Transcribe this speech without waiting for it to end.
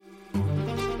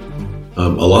A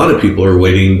lot of people are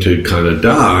waiting to kind of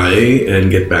die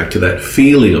and get back to that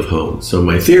feeling of home. So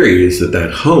my theory is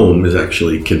that home is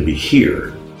actually can be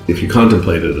here. If you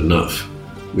contemplate it enough,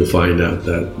 you'll find out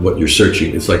that what you're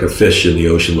searching, it's like a fish in the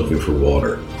ocean looking for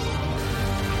water.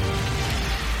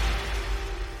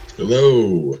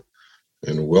 Hello,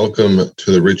 and welcome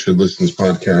to the Richard Listens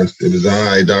podcast. It is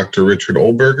I, Dr. Richard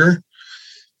Olberger,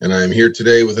 and I am here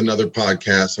today with another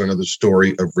podcast, another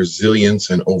story of resilience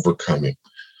and overcoming.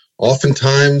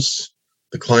 Oftentimes,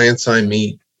 the clients I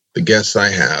meet, the guests I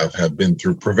have been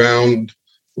through profound,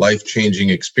 life-changing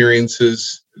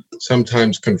experiences,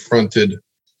 sometimes confronted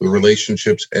with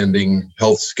relationships ending,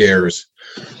 health scares,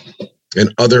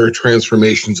 and other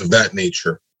transformations of that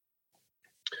nature.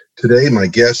 Today, my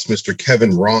guest, Mr.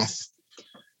 Kevin Roth,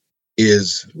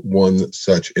 is one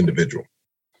such individual.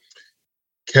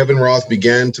 Kevin Roth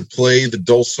began to play the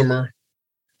dulcimer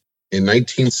in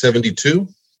 1972.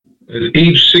 At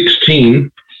age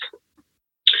 16,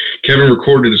 Kevin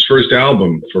recorded his first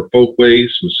album for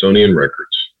Folkways Smithsonian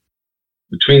Records.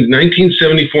 Between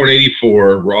 1974 and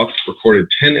 84, Roth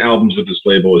recorded 10 albums with his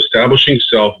label, establishing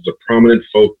himself as a prominent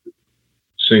folk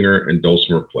singer and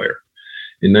dulcimer player.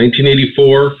 In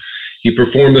 1984, he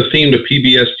performed the theme to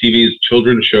PBS TV's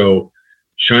children's show,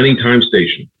 Shining Time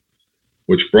Station,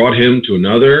 which brought him to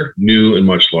another, new, and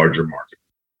much larger market.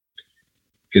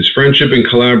 His friendship and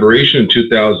collaboration in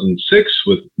 2006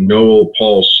 with Noel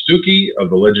Paul Stookey of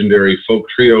the legendary folk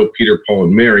trio Peter, Paul,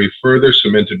 and Mary further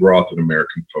cemented Roth in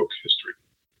American folk history.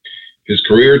 His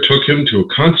career took him to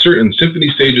concert and symphony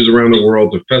stages around the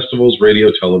world, to festivals,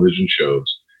 radio, television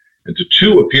shows, and to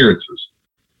 2 appearances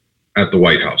at the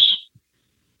White House.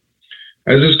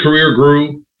 As his career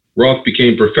grew, Roth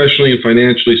became professionally and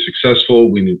financially successful,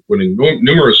 winning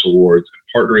numerous awards and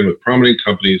partnering with prominent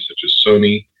companies such as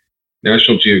Sony,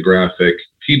 National Geographic,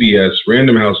 PBS,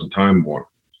 Random House, and Time Warner.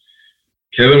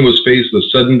 Kevin was faced with a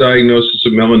sudden diagnosis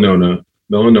of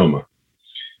melanoma,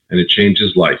 and it changed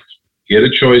his life. He had a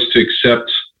choice to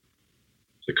accept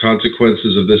the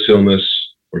consequences of this illness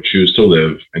or choose to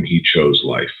live, and he chose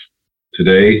life.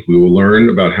 Today, we will learn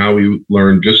about how we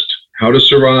learn just how to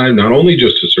survive, not only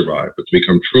just to survive, but to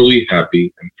become truly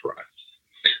happy and thrive.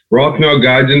 Roth now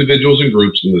guides individuals and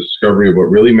groups in the discovery of what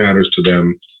really matters to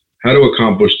them, how to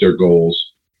accomplish their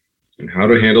goals, and how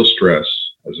to handle stress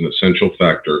as an essential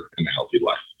factor in a healthy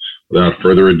life. Without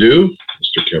further ado,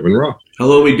 Mr. Kevin Roth.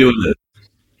 How are we doing this?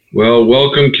 Well,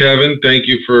 welcome, Kevin. Thank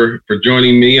you for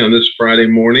joining me on this Friday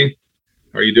morning.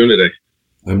 How are you doing today?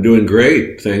 I'm doing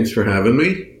great. Thanks for having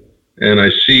me. And I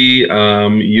see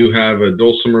you have a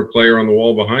dulcimer player on the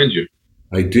wall behind you.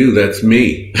 I do. That's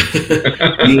me.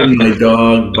 Me and my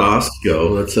dog,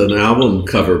 Bosco. That's an album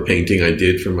cover painting I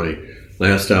did for my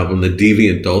last album, The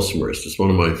Deviant Dulcimers. It's one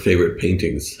of my favorite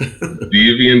paintings.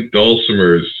 Deviant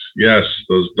Dulcimers. Yes,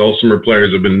 those dulcimer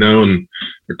players have been known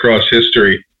across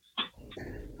history.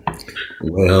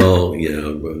 Well,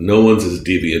 yeah, but no one's as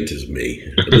deviant as me.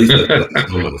 At least that's what I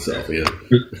tell myself, yeah.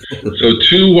 So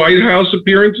 2 White House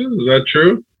appearances, is that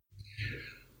true?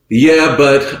 Yeah,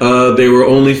 but they were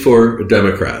only for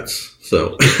Democrats,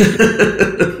 so.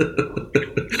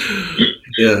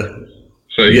 Yeah.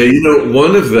 So, yeah,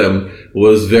 one of them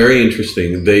was very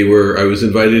interesting. I was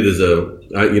invited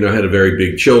I had a very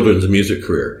big children's music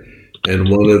career. And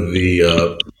one of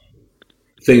the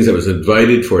things I was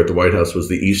invited for at the White House was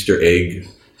the Easter egg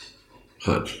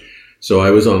hunt. So I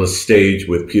was on a stage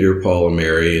with Peter, Paul, and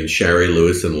Mary, and Shari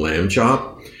Lewis and Lamb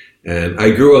Chop. And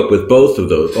I grew up with both of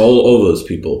those, all those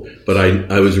people. But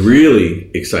I was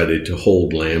really excited to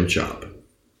hold Lamb Chop,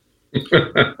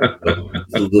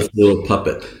 this little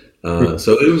puppet.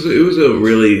 So it was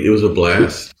a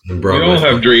blast. We all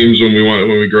have dreams when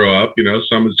we grow up.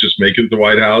 Some is just make it to the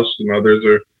White House, and others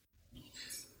are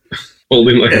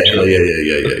holding Lamb Chop.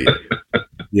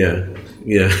 Yeah.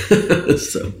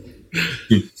 So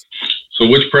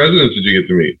which presidents did you get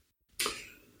to meet?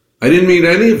 I didn't meet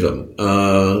any of them,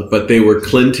 but they were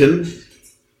Clinton.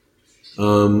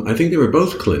 I think they were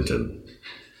both Clinton.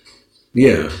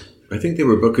 Yeah, I think they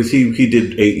were both, because he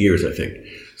did 8 years, I think.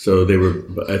 So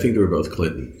I think they were both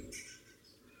Clinton.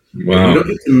 Wow. You don't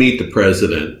get to meet the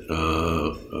president.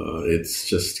 It's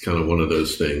just kind of one of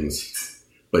those things.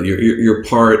 But you're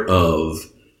part of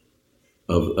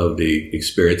the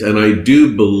experience. And I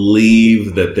do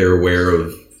believe that they're aware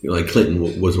of, like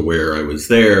Clinton was aware I was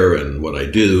there and what I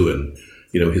do, and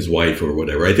his wife or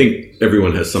whatever. I think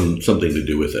everyone has something to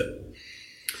do with it.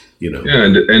 Yeah,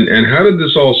 and how did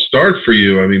this all start for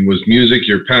you? I mean, was music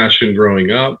your passion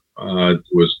growing up?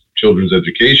 Was children's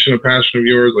education a passion of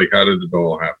yours? Like, how did it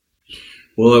all happen?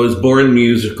 Well, I was born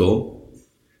musical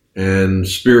and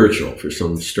spiritual for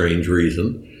some strange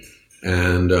reason.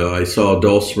 And I saw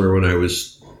Dulcimer when I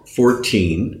was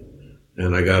 14,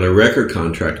 and I got a record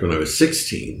contract when I was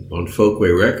 16 on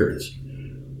Folkway Records.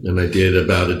 And I did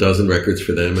about a dozen records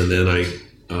for them, and then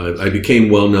I became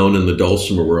well known in the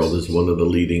dulcimer world as one of the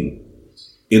leading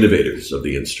innovators of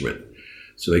the instrument.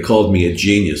 So they called me a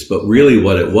genius, but really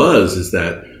what it was is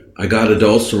that I got a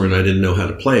dulcimer and I didn't know how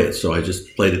to play it, so I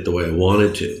just played it the way I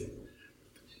wanted to.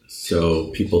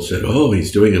 So people said, "Oh,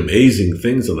 he's doing amazing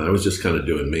things," and I was just kind of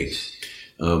doing me.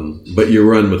 But you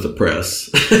run with the press.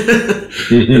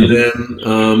 And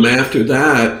then after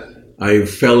that, I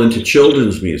fell into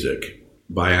children's music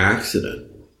by accident.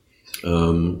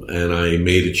 And I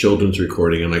made a children's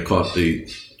recording, and I caught the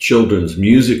children's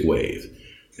music wave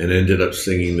and ended up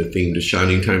singing the theme to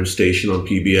Shining Time Station on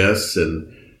PBS and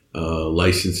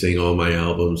licensing all my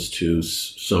albums to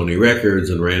Sony Records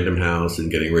and Random House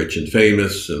and getting rich and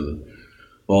famous and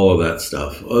all of that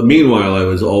stuff. Meanwhile, I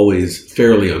was always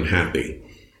fairly unhappy,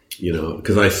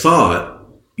 because I thought,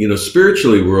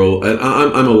 spiritually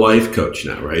I'm a life coach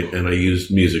now, right? And I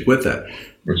use music with that.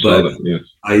 But yes.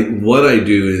 what I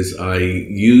do is I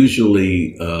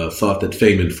usually thought that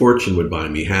fame and fortune would buy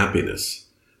me happiness.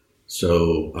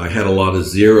 So I had a lot of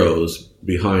zeros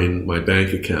behind my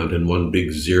bank account and one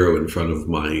big zero in front of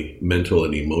my mental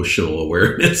and emotional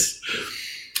awareness.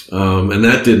 And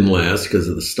that didn't last because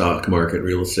of the stock market,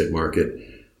 real estate market.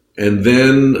 And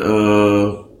then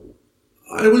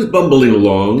I was bumbling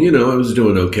along, I was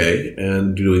doing okay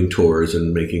and doing tours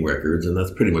and making records, and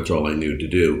that's pretty much all I knew to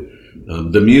do.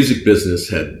 The music business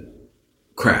had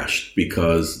crashed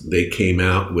because they came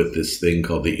out with this thing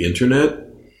called the internet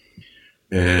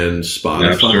and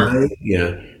Spotify.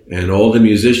 Yeah. And all the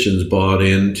musicians bought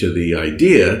into the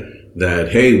idea that,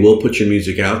 hey, we'll put your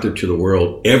music out there to the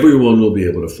world. Everyone will be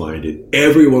able to find it.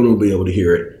 Everyone will be able to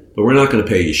hear it, but we're not going to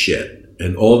pay you shit.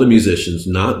 And all the musicians,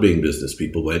 not being business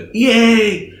people, went,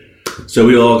 yay. So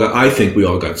I think we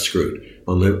all got screwed.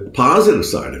 On the positive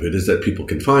side of it is that people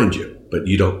can find you, but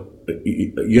you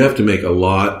have to make a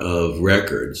lot of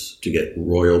records to get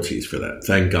royalties for that.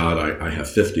 Thank God I have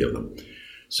 50 of them.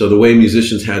 So the way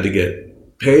musicians had to get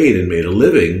paid and made a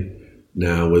living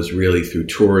now was really through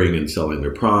touring and selling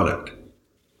their product.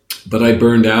 But I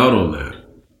burned out on that.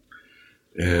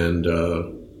 And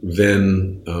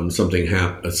then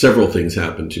several things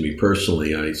happened to me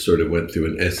personally. I sort of went through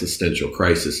an existential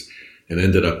crisis and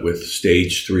ended up with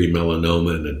stage 3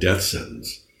 melanoma and a death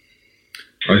sentence.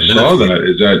 I saw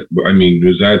that.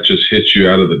 Does that just hit you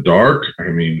out of the dark?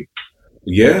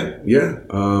 Yeah.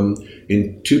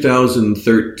 In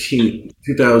 2014,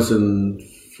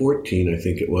 I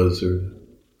think it was,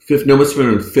 it must have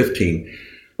been 15.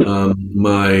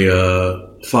 My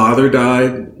father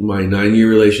died. My 9-year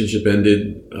relationship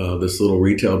ended. This little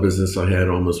retail business I had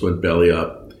almost went belly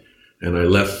up. And I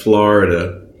left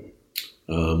Florida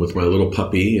with my little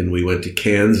puppy, and we went to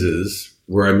Kansas,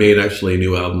 where I made actually a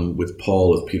new album with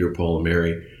Peter, Paul, and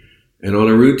Mary. And on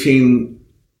a routine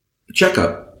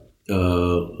checkup,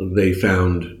 they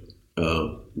found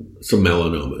some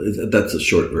melanoma. That's a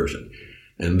short version.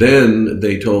 And then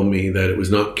they told me that it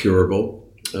was not curable.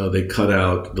 They cut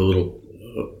out the little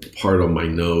part on my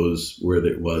nose where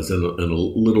it was and a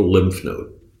little lymph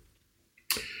node.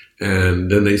 And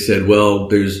then they said,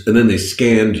 and then they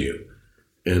scanned you.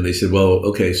 And they said, well,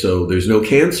 okay, so there's no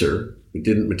cancer. It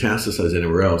didn't metastasize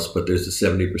anywhere else, but there's a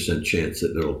 70% chance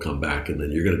that it'll come back, and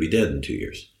then you're going to be dead in 2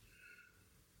 years.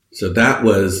 So that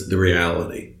was the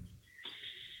reality.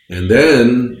 And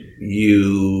then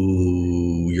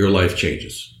your life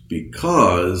changes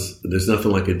because there's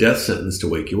nothing like a death sentence to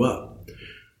wake you up.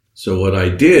 So what I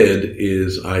did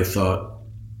is I thought,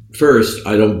 first,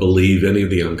 I don't believe any of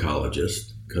the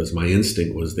oncologists because my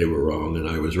instinct was they were wrong and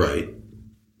I was right.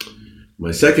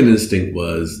 My second instinct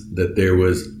was that there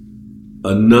was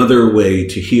another way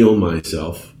to heal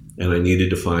myself, and I needed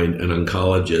to find an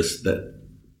oncologist that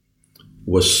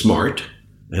was smart,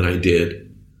 and I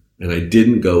did. And I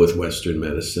didn't go with Western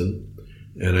medicine,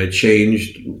 and I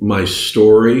changed my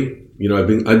story. I've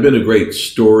been a great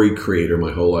story creator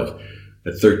my whole life.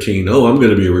 At 13, I'm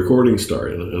going to be a recording star,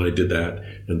 and I did that.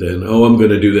 And then, I'm going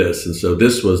to do this. And so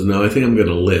this was, I think I'm going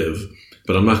to live,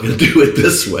 but I'm not going to do it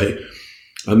this way.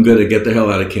 I'm going to get the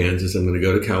hell out of Kansas. I'm going to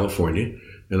go to California,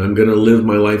 and I'm going to live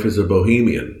my life as a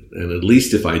bohemian. And at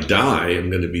least if I die, I'm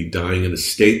going to be dying in a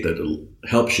state that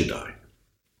helps you die.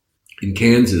 In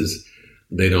Kansas,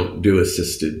 they don't do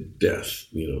assisted death.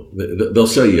 They'll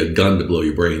sell you a gun to blow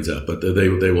your brains out, but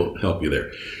they won't help you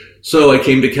there. So I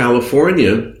came to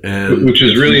California, and which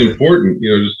is really important.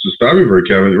 Just to stop you for a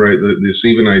Kevin, right? This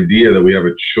even idea that we have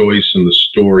a choice in the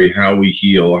story, how we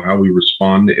heal, how we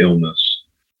respond to illness.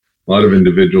 A lot of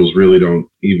individuals really don't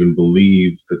even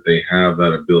believe that they have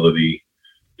that ability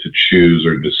to choose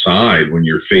or decide when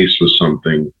you're faced with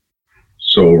something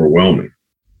so overwhelming.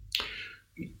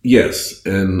 Yes.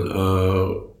 And,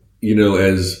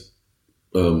 as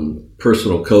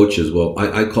personal coaches, well,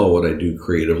 I call what I do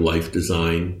creative life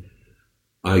design.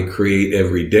 I create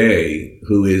every day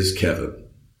who is Kevin.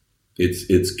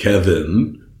 It's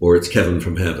Kevin, or it's Kevin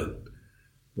from heaven.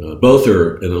 Both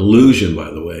are an illusion, by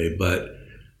the way, but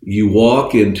you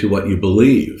walk into what you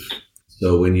believe.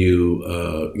 So when you,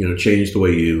 change the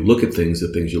way you look at things,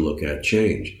 the things you look at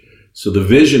change. So the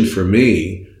vision for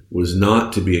me was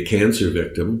not to be a cancer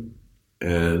victim,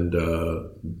 and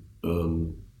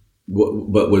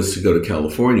but was to go to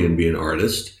California and be an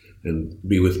artist and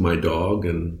be with my dog,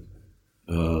 and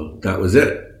that was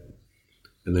it.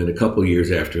 And then a couple of years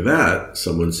after that,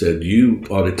 someone said, you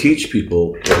ought to teach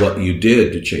people what you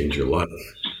did to change your life.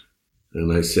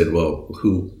 And I said, well,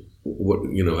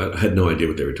 I had no idea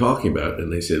what they were talking about.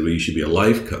 And they said, well, you should be a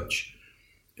life coach.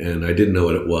 And I didn't know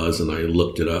what it was. And I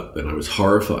looked it up, and I was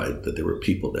horrified that there were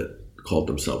people that called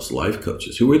themselves life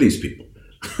coaches. Who were these people?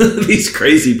 These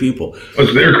crazy people.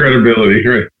 What's their credibility,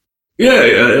 right? Yeah.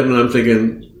 And I'm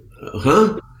thinking,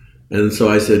 huh? And so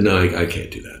I said, no, I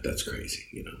can't do that. That's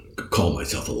crazy. Call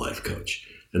myself a life coach.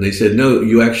 And they said, no,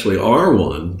 you actually are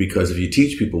one, because if you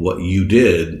teach people what you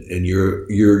did, and you're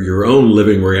your own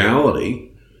living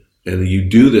reality, and you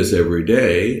do this every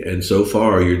day, and so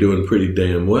far you're doing pretty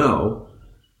damn well,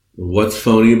 what's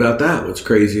phony about that? What's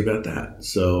crazy about that?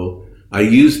 So I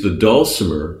used the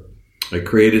dulcimer. I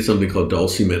created something called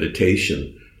Dulce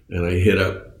Meditation, and I hit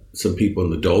up some people in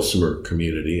the dulcimer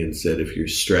community and said, if you're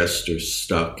stressed or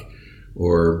stuck,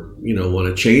 or want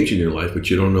to change in your life, but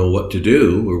you don't know what to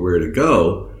do or where to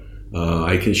go,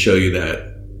 I can show you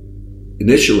that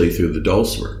initially through the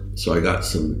dulcimer. So I got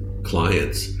some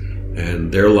clients,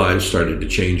 and their lives started to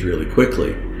change really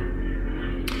quickly.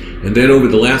 And then over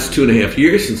the last 2.5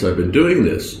 years since I've been doing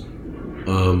this,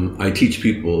 I teach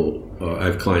people. I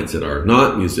have clients that are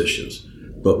not musicians,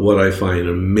 but what I find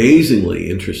amazingly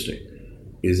interesting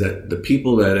is that the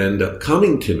people that end up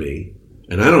coming to me,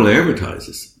 and I don't advertise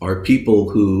this, are people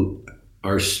who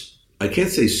are, I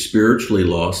can't say spiritually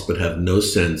lost, but have no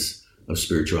sense of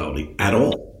spirituality at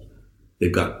all.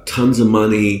 They've got tons of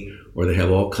money, or they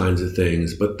have all kinds of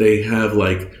things, but they have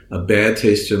like a bad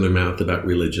taste in their mouth about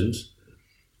religions.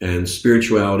 And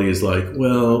spirituality is like,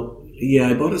 well, yeah,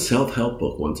 I bought a self-help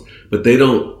book once, but they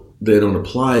don't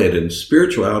apply it. And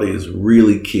spirituality is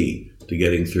really key to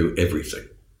getting through everything,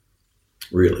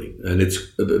 really. And it's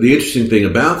the interesting thing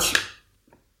about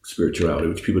spirituality,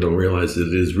 which people don't realize, that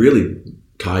it is really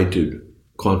tied to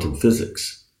quantum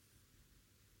physics.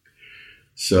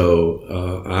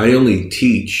 So I only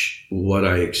teach what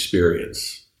I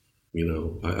experience.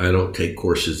 I don't take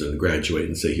courses and graduate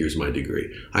and say, here's my degree.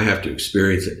 I have to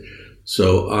experience it.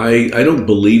 So I don't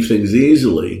believe things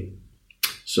easily.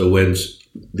 So when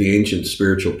the ancient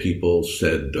spiritual people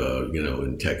said,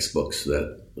 in textbooks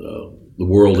that the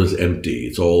world is empty,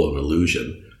 it's all an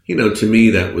illusion, to me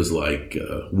that was like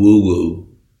woo-woo,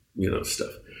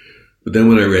 stuff. But then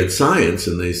when I read science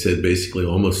and they said basically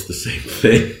almost the same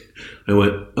thing, I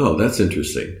went, oh, that's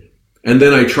interesting. And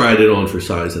then I tried it on for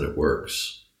size, and it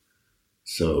works.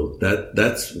 So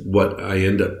that's what I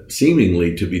end up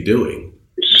seemingly to be doing.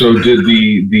 So did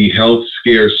the health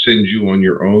scare send you on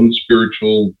your own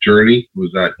spiritual journey?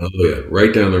 Was that? Oh yeah,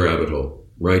 right down the rabbit hole.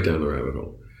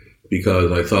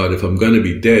 Because I thought, if I'm going to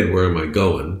be dead, where am I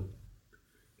going?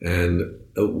 And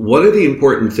one of the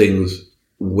important things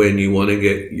when you want to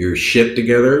get your shit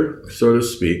together, so to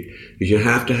speak, is you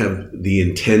have to have the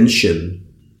intention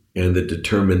and the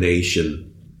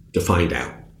determination to find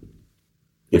out.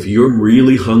 If you're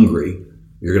really hungry,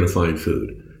 you're going to find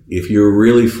food. If you're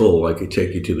really full, I could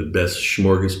take you to the best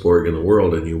smorgasbord in the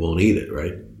world and you won't eat it,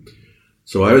 right?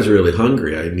 So I was really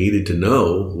hungry. I needed to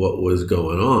know what was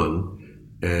going on.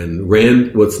 And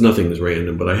nothing is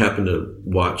random, but I happened to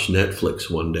watch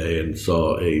Netflix one day and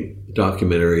saw a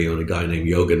documentary on a guy named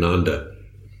Yogananda,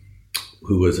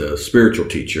 who was a spiritual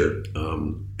teacher.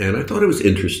 And I thought it was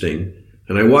interesting.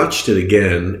 And I watched it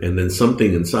again, and then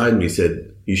something inside me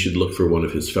said, you should look for one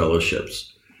of his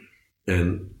fellowships.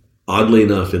 And oddly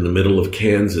enough, in the middle of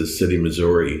Kansas City,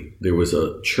 Missouri, there was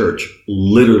a church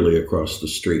literally across the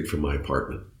street from my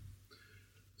apartment.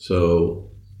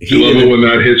 So you love it when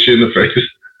that hits you in the face.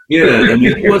 Yeah, I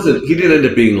mean, he didn't end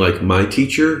up being like my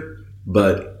teacher,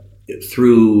 but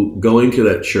through going to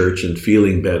that church and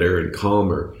feeling better and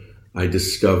calmer, I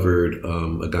discovered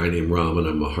a guy named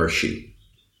Ramana Maharshi,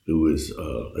 who is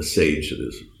a sage that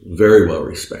is very well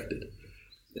respected.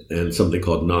 and something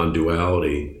called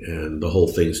non-duality, and the whole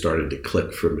thing started to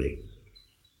click for me.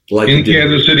 In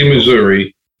Kansas City,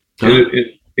 Missouri, Huh?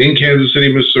 in Kansas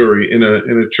City, Missouri, in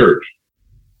a church.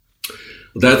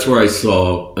 That's where I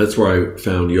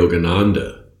found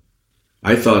Yogananda.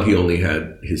 I thought he only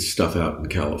had his stuff out in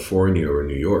California or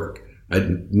New York.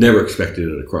 I'd never expected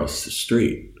it across the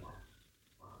street.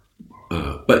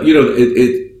 But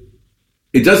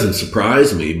it doesn't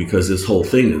surprise me, because this whole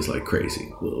thing is like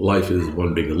crazy. Life is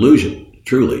one big illusion,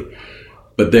 truly.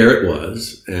 But there it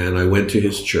was, and I went to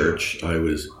his church. I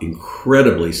was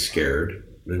incredibly scared.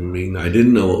 I mean, I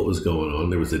didn't know what was going on.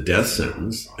 There was a death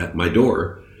sentence at my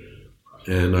door,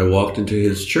 and I walked into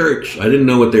his church. I didn't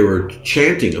know what they were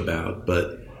chanting about,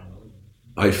 but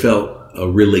I felt a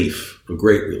relief, a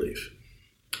great relief.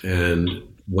 And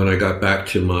when I got back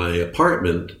to my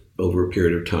apartment over a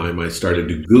period of time, I started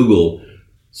to Google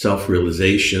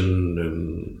self-realization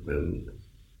and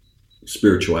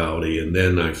spirituality, and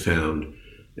then I found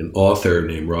an author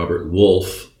named Robert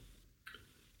Wolfe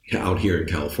out here in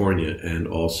California, and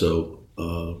also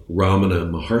Ramana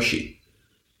Maharshi.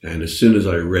 And as soon as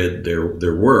I read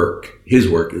their work,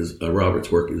 Robert's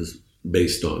work is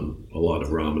based on a lot of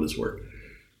Ramana's work.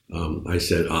 I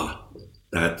said,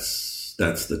 that's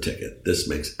the ticket. This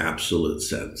makes absolute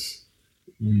sense.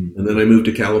 And then I moved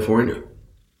to California.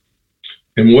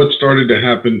 And what started to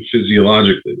happen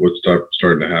physiologically? What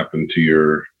started to happen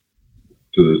to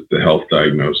the health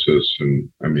diagnosis? And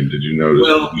I mean, did you notice?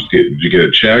 Well, did you get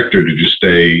it checked, or did you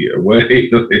stay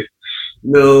away?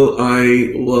 No,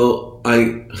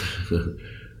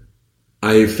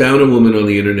 I found a woman on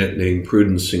the internet named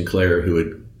Prudence Sinclair who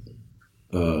had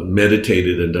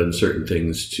meditated and done certain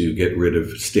things to get rid of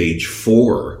stage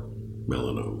 4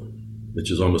 melanoma,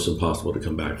 which is almost impossible to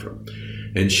come back from.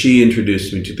 And she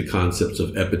introduced me to the concepts of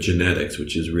epigenetics,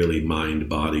 which is really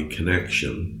mind-body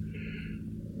connection.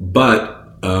 But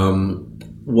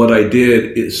what I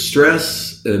did is,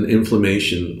 stress and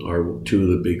inflammation are two of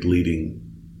the big leading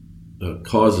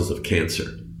causes of cancer.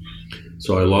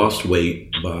 So I lost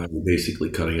weight by basically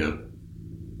cutting out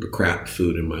the crap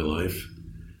food in my life.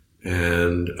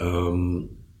 And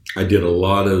I did a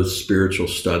lot of spiritual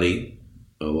study,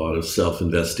 a lot of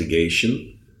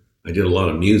self-investigation. I did a lot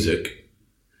of music.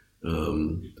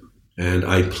 And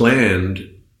I planned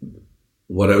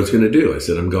what I was going to do. I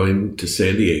said, I'm going to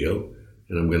San Diego,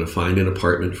 and I'm going to find an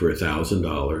apartment for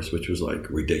 $1,000, which was like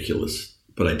ridiculous,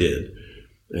 but I did.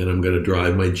 And I'm going to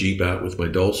drive my Jeep out with my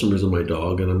dulcimers and my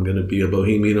dog, and I'm going to be a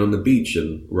bohemian on the beach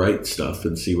and write stuff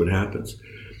and see what happens.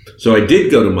 So I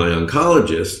did go to my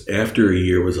oncologist after a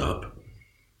year was up,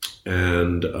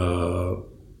 and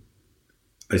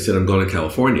I said, I'm going to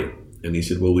California. And he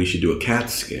said, well, we should do a CAT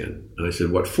scan. And I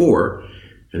said, what for?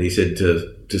 And he said,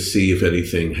 to see if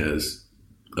anything has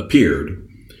appeared.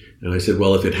 And I said,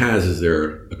 well, if it has, is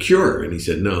there a cure? And he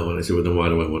said, no. And I said, well, then why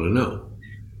do I want to know?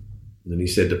 And then he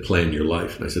said, to plan your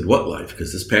life. And I said, what life?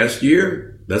 Because this past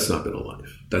year, that's not been a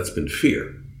life. That's been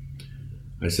fear.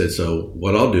 I said, so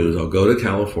what I'll do is I'll go to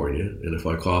California, and if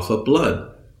I cough up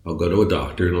blood, I'll go to a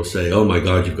doctor, and he'll say, oh my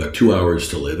God, you've got 2 hours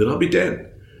to live, and I'll be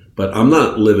dead. But I'm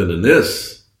not living in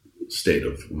this state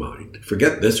of mind.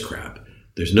 Forget this crap.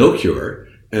 There's no cure.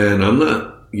 And I'm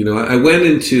not, I went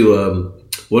into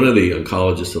one of the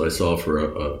oncologists that I saw for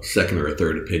a second or a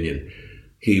third opinion.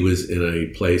 He was in a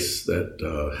place that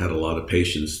had a lot of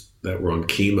patients that were on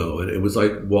chemo, and it was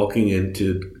like walking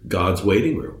into God's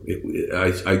waiting room.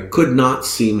 I could not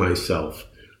see myself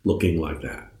looking like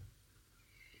that.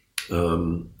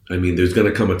 I mean, there's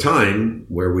going to come a time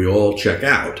where we all check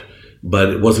out, but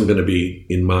it wasn't going to be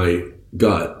in my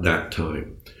gut that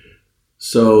time.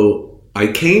 So I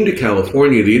came to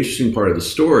California. The interesting part of the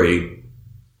story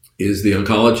is the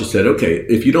oncologist said, okay,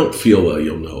 if you don't feel well,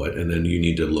 you'll know it, and then you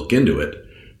need to look into it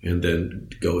and then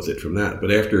go with it from that.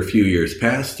 But after a few years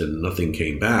passed and nothing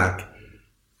came back,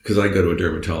 because I go to a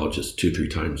dermatologist 2-3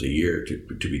 times a year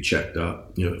to be checked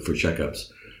up, for checkups,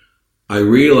 I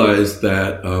realized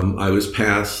that I was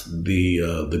past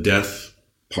the death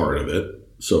part of it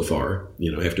so far,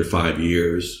 after 5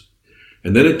 years.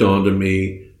 And then it dawned on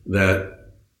me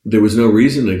that there was no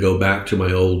reason to go back to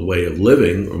my old way of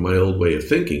living or my old way of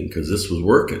thinking, because this was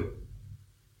working.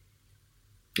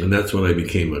 And that's when I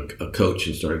became a coach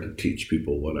and started to teach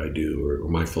people what I do, or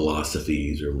my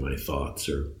philosophies or my thoughts.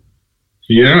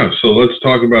 Yeah, so let's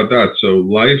talk about that. So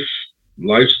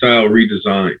lifestyle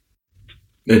redesign.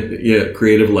 Yeah,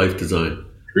 creative life design.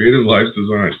 Creative life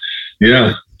design.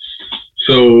 Yeah.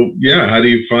 So, yeah, how do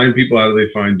you find people? How do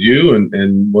they find you?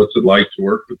 And what's it like to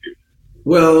work with you?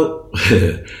 Well,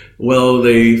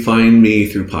 they find me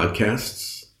through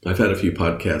podcasts. I've had a few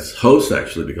podcast hosts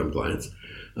actually become clients.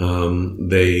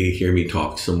 They hear me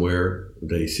talk somewhere.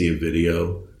 They see a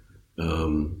video.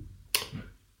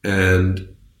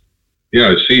 And yeah,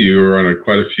 I see you were on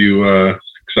quite a few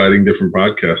exciting different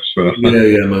podcasts. So.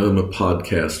 Yeah, I'm a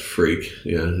podcast freak.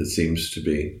 Yeah, it seems to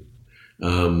be.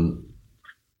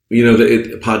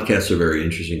 Podcasts are very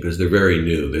interesting because they're very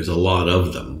new. There's a lot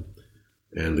of them,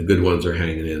 and the good ones are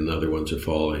hanging in, the other ones are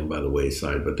falling by the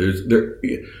wayside. But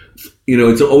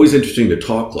it's always interesting to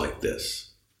talk like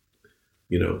this,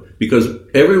 because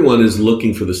everyone is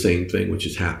looking for the same thing, which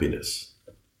is happiness,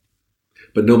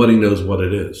 but nobody knows what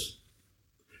it is.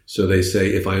 So they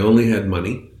say, if I only had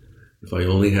money, if I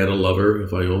only had a lover,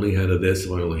 if I only had a this,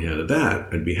 if I only had a that,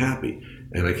 I'd be happy.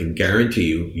 And I can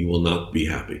guarantee you will not be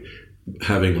happy.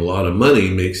 Having a lot of money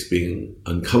makes being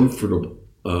uncomfortable,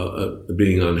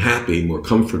 being unhappy more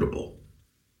comfortable.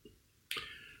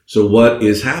 So what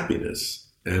is happiness?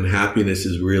 And happiness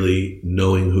is really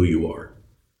knowing who you are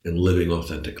and living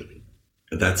authentically.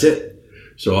 And that's it.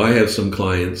 So I have some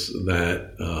clients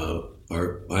that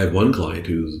I have one client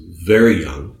who's very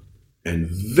young and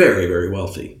very, very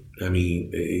wealthy. I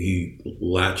mean, he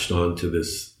latched onto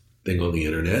this thing on the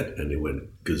internet and it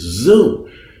went gazoom.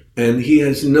 And he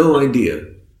has no idea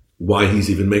why he's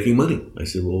even making money. I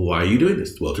said, well, why are you doing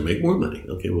this? Well, to make more money.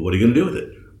 Okay, well, what are you going to do with it?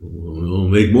 We'll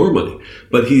make more money.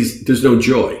 But there's no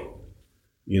joy.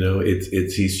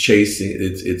 He's chasing,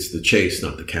 it's the chase,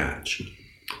 not the catch.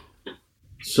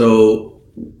 So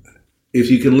if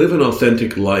you can live an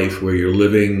authentic life where you're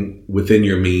living within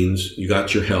your means, you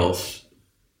got your health,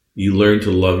 you learn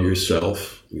to love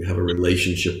yourself, you have a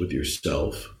relationship with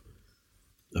yourself.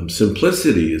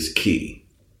 Simplicity is key.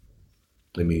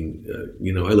 I mean,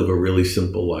 I live a really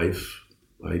simple life.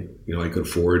 I could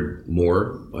afford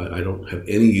more, but I don't have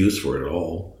any use for it at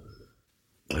all.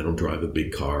 I don't drive a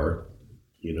big car,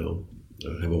 I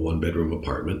have a 1-bedroom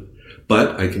apartment,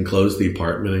 but I can close the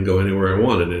apartment and go anywhere I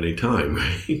want at any time,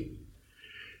 right?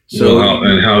 So,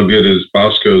 and how good is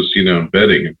Bosco's,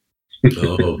 bedding?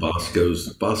 Oh,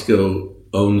 Bosco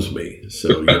owns me.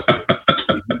 So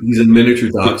he's a miniature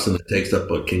dachshund that takes up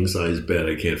a king-size bed.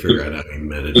 I can't figure out how he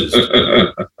manages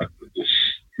it.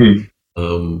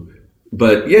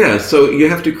 But yeah, so you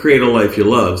have to create a life you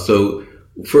love. So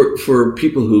for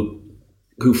people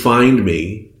who find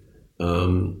me,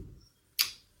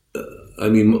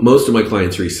 most of my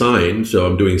clients resign, so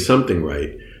I'm doing something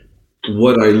right.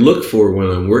 What I look for when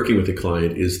I'm working with a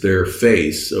client is their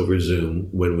face over Zoom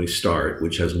when we start,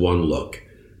 which has one look.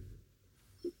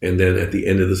 And then at the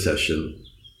end of the session,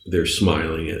 they're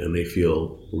smiling and they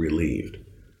feel relieved.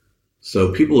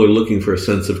 So people are looking for a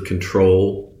sense of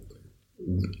control.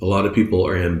 A lot of people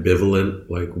are ambivalent,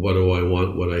 like, what do I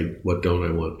want? What don't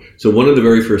I want? So one of the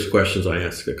very first questions I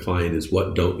ask a client is,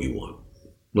 what don't you want?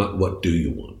 Not what do you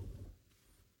want?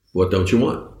 What don't you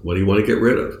want? What do you want to get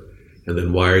rid of? And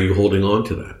then why are you holding on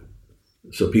to that?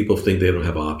 So people think they don't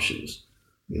have options.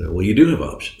 Well, you do have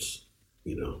options,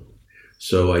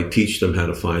 So I teach them how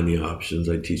to find the options.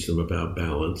 I teach them about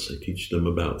balance. I teach them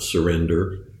about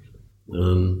surrender.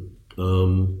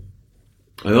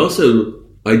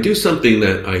 I do something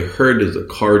that I heard is a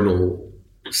cardinal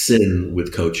sin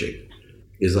with coaching,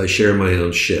 is I share my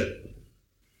own shit.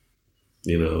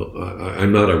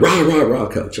 I'm not a rah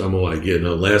coach. I'm like,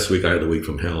 last week I had a week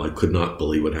from hell. I could not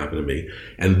believe what happened to me.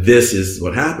 And this is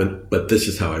what happened, but this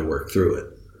is how I work through it.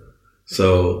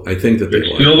 So I think that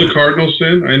it's still the cardinal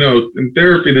sin. I know in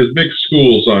therapy there's big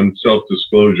schools on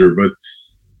self-disclosure, but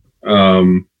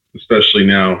especially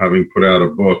now having put out a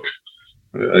book,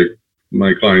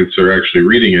 my clients are actually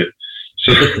reading it.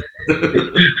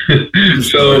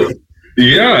 So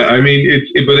yeah, I mean,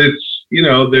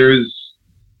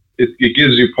 it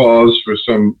gives you pause for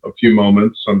a few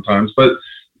moments sometimes, but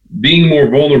being more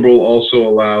vulnerable also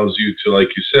allows you to,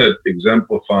 like you said,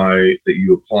 exemplify that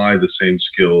you apply the same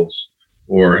skills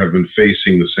or have been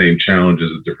facing the same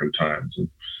challenges at different times. And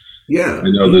yeah, I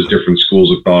know there's different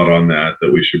schools of thought on that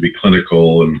we should be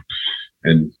clinical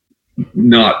and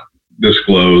not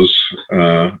disclose.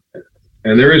 And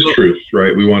there is truth,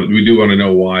 right? We do want to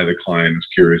know why the client is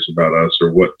curious about us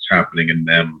or what's happening in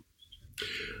them.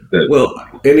 Well,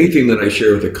 anything that I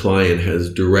share with a client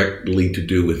has directly to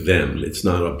do with them. It's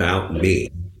not about me,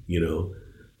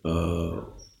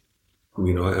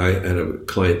 I had a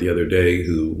client the other day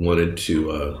who wanted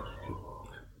to,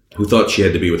 who thought she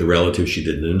had to be with a relative she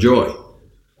didn't enjoy.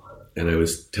 And I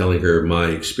was telling her my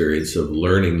experience of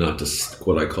learning not to,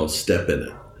 what I call, step in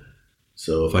it.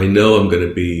 So if I know I'm going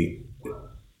to be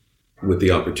with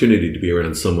the opportunity to be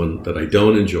around someone that I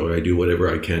don't enjoy, I do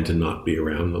whatever I can to not be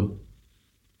around them.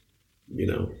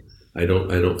 I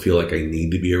don't feel like I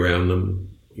need to be around them,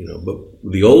 but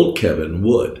the old Kevin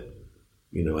would.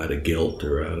 out of guilt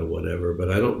or out of whatever.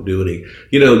 But I don't do any,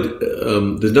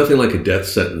 there's nothing like a death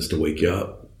sentence to wake you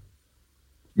up.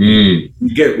 You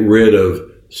get rid of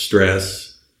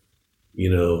stress.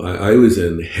 I was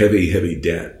in heavy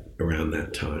debt around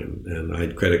that time, and I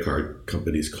had credit card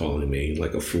companies calling me.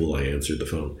 Like a fool, I answered the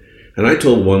phone. And I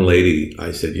told one lady,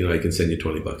 I said, I can send you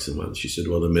 $20 a month. She said,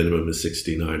 well, the minimum is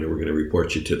 69, or we're going to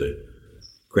report you to the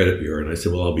credit bureau. And I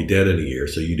said, well, I'll be dead in a year,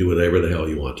 so you do whatever the hell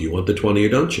you want. Do you want the 20 or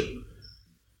don't you?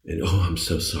 And, oh, I'm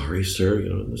so sorry, sir.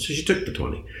 So she took the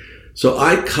 20. So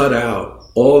I cut out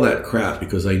all that crap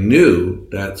because I knew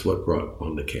that's what brought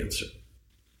on the cancer.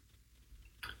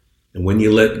 And when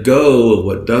you let go of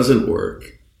what doesn't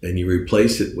work and you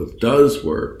replace it with does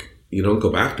work, you don't go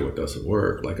back to what doesn't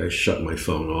work. Like I shut my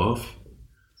phone off.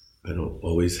 I don't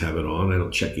always have it on. I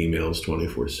don't check emails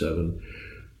 24/7.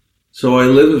 So I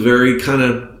live a very kind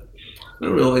of, I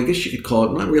don't know, I guess you could call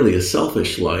it not really a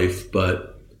selfish life,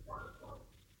 but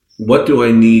what do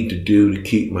I need to do to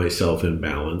keep myself in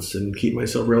balance and keep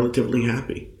myself relatively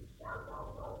happy?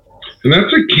 And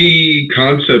that's a key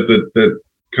concept that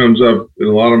comes up in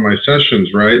a lot of my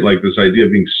sessions, right? Like this idea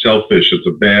of being selfish. It's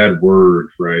a bad word,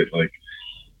 right? Like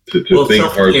to think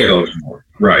of ourselves more.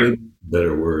 Right.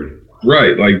 Better word.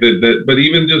 Right. Like that, but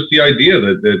even just the idea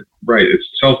that, right, it's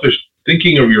selfish.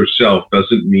 Thinking of yourself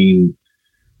doesn't mean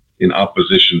in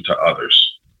opposition to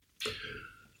others.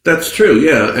 That's true,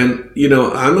 yeah. And,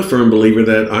 I'm a firm believer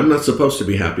that I'm not supposed to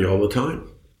be happy all the time.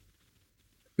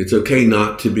 It's okay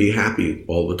not to be happy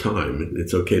all the time.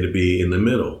 It's okay to be in the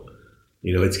middle.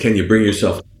 It's can you bring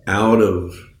yourself out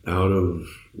of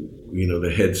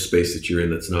the headspace that you're in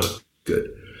that's not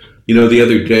good. The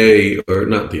other day, or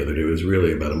not the other day, it was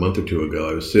really about a month or two ago,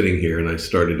 I was sitting here and I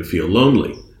started to feel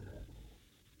lonely.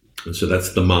 And so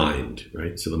that's the mind,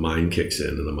 right? So the mind kicks in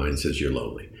and the mind says you're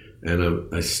lonely. And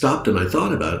I stopped and I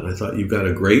thought about it, and I thought, you've got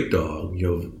a great dog,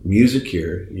 you have music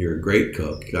here, you're a great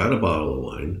cook, you got a bottle of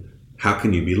wine. How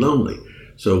can you be lonely?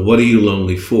 So what are you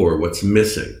lonely for? What's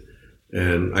missing?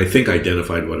 And I think I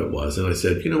identified what it was. And I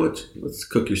said, you know what, let's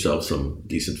cook yourself some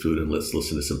decent food and let's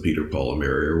listen to some Peter, Paul, and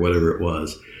Mary or whatever it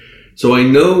was. So I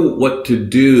know what to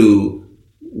do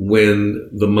when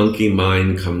the monkey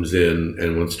mind comes in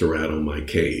and wants to rattle my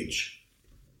cage.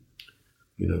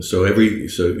 So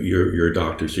you're a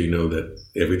doctor, so you know that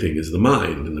everything is the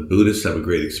mind. And the Buddhists have a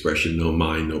great expression, no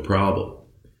mind, no problem.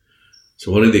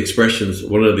 So one of the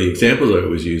examples I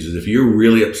always use is if you're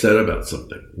really upset about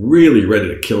something, really ready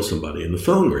to kill somebody, and the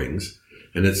phone rings,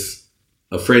 and it's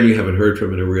a friend you haven't heard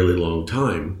from in a really long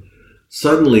time,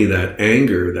 suddenly that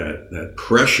anger, that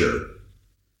pressure,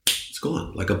 it's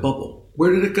gone like a bubble.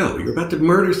 Where did it go? You're about to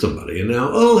murder somebody, and now,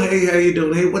 oh, hey, how you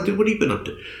doing? Hey, what have you been up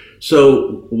to?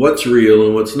 So what's real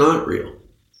and what's not real?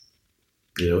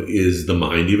 Is the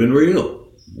mind even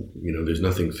real? There's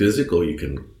nothing physical you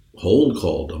can hold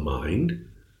called a mind,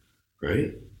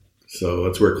 right? So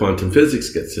that's where quantum physics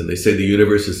gets in. They say the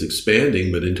universe is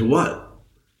expanding, but into what?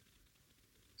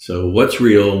 So what's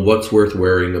real, what's worth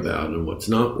worrying about, and what's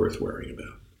not worth worrying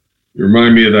about? You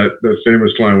remind me of that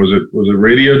famous line. Was it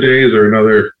Radio Days or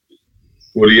another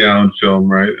Woody Allen film,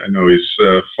 right? I know he's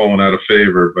fallen out of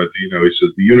favor, but he says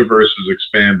the universe is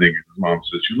expanding. And his mom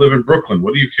says, "You live in Brooklyn.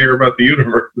 What do you care about the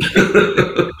universe?"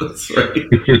 That's right.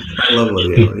 I love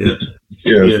Woody Allen.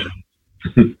 Yeah.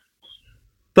 Yeah.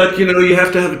 But you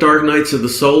have to have dark nights of the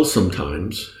soul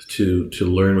sometimes to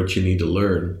learn what you need to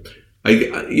learn.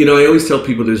 I always tell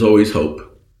people there's always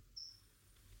hope,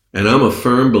 and I'm a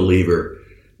firm believer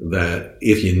that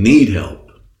if you need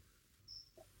help,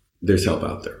 there's help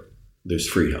out there. There's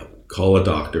free help. Call a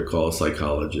doctor, call a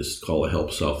psychologist, call a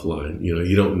help self line.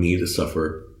 You don't need to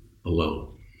suffer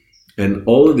alone. And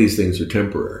all of these things are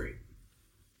temporary.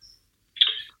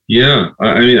 Yeah.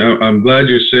 I'm glad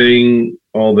you're saying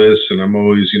all this. And I'm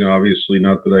always, obviously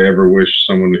not that I ever wish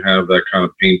someone would have that kind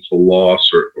of painful loss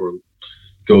or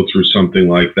go through something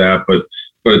like that. But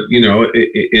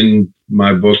in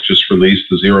my book just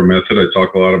released, The Zero Method, I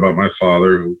talk a lot about my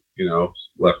father who,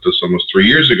 left us almost 3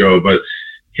 years ago. But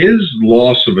his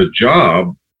loss of a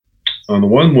job, on the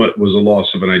one, what was a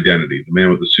loss of an identity, the man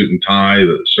with the suit and tie,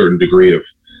 the certain degree of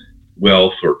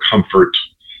wealth or comfort,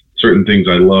 certain things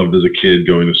I loved as a kid,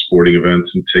 going to sporting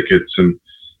events and tickets and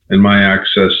my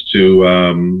access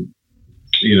to,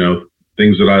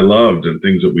 things that I loved and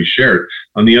things that we shared.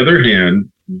 On the other hand,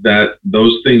 that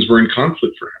those things were in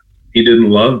conflict for him. He didn't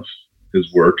love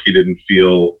his work. He didn't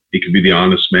feel he could be the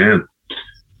honest man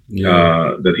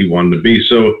that he wanted to be.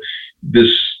 So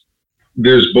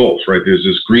there's both, right? There's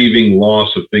this grieving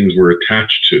loss of things we're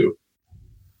attached to.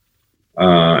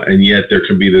 And yet there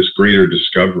can be this greater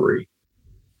discovery.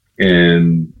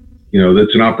 And,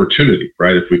 that's an opportunity,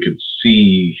 right? If we could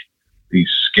see these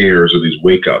scares or these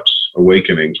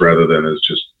awakenings, rather than as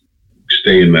just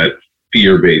stay in that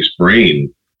fear-based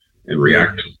brain and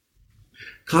react to them.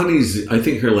 Connie's, I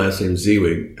think her last name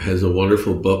Ziewig, has a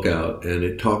wonderful book out, and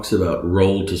it talks about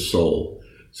role to soul.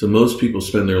 So most people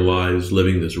spend their lives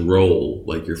living this role,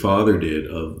 like your father did,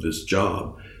 of this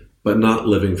job, but not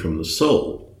living from the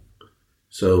soul.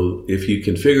 So if you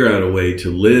can figure out a way to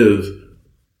live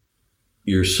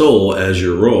your soul as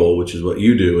your role, which is what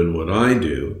you do and what I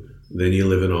do, then you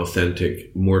live an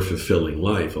authentic, more fulfilling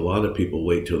life. A lot of people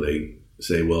wait till they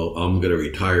say, well, I'm going to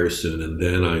retire soon and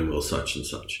then I will such and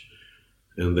such.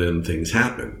 And then things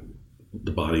happen.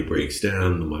 The body breaks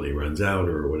down, the money runs out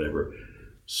or whatever.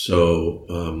 So,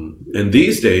 and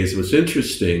these days, what's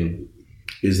interesting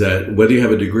is that whether you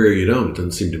have a degree or you don't, it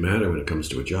doesn't seem to matter when it comes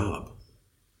to a job.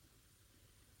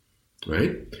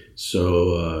 Right?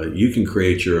 So you can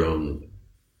create your own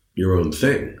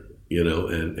thing,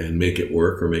 and make it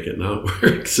work or make it not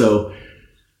work. So,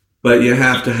 but you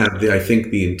have to have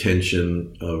the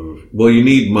intention of, you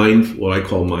need what I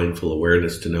call mindful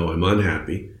awareness to know I'm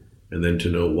unhappy, and then to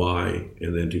know why,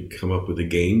 and then to come up with a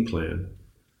game plan.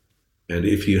 And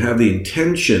if you have the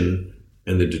intention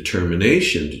and the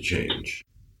determination to change,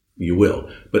 you will.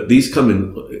 But these come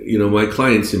in, my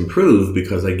clients improve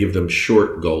because I give them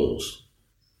short goals.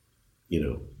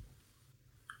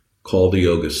 Call the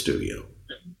yoga studio.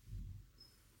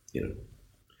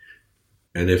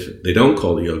 And if they don't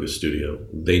call the yoga studio,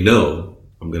 they know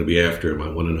I'm going to be after them. I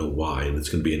want to know why, and it's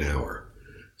going to be an hour.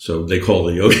 So they call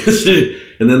the yoga studio,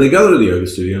 and then they go to the yoga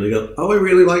studio, and they go, oh, I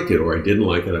really liked it, or I didn't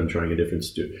like it, I'm trying a different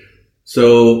studio.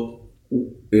 So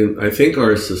I think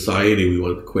our society, we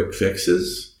want quick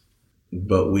fixes,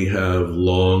 but we have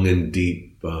long and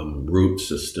deep root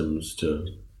systems to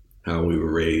how we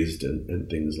were raised and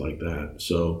things like that.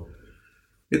 So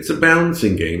it's a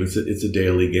balancing game. It's a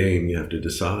daily game. You have to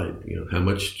decide, how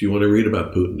much do you want to read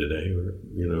about Putin today, or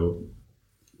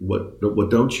what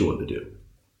don't you want to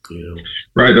do?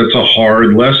 Right. That's a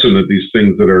hard lesson, that these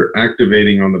things that are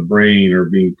activating on the brain are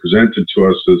being presented to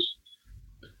us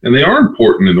and they are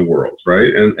important in the world,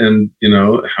 right? And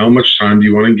how much time do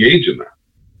you want to engage in that?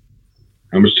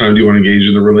 How much time do you want to engage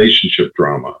in the relationship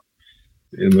drama,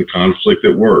 in the conflict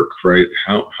at work, right?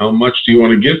 How much do you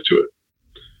want to give to it?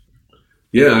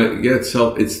 Yeah,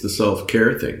 it's the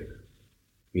self-care thing.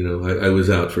 I was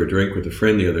out for a drink with a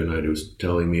friend the other night who was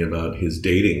telling me about his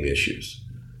dating issues.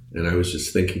 And I was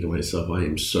just thinking to myself, I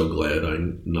am so glad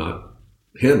I'm not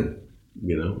him.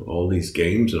 All these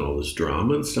games and all this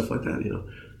drama and stuff like that,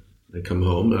 I come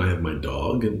home and I have my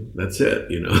dog and that's it,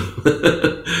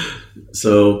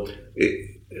 So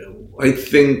I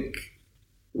think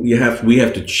we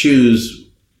have to choose.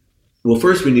 Well,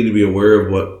 first we need to be aware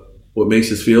of what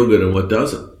makes us feel good and what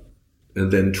doesn't,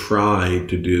 and then try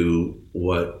to do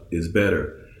what is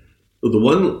better. The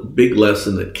one big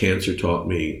lesson that cancer taught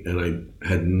me, and I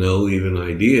had no even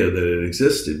idea that it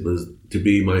existed, was to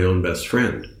be my own best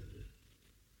friend.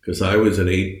 Because I was an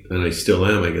 8, and I still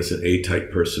am, I guess, an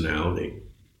A-type personality.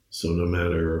 So no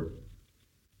matter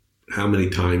how many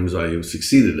times I have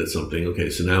succeeded at something, okay,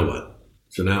 so now what?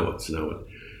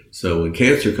 So when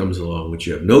cancer comes along, which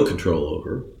you have no control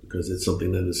over, because it's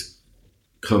something that has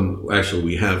actually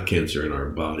we have cancer in our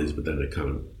bodies, but then it kind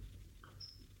of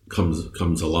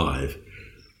comes alive.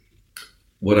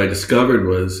 What I discovered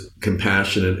was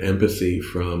compassion and empathy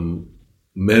from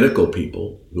medical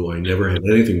people who I never had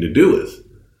anything to do with.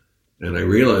 And I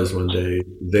realized one day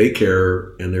they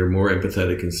care and they're more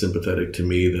empathetic and sympathetic to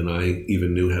me than I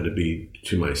even knew how to be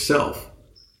to myself.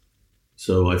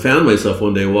 So I found myself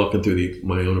one day walking through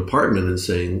my own apartment and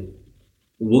saying,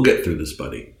 we'll get through this,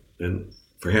 buddy. And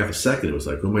for half a second, it was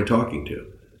like, who am I talking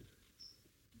to?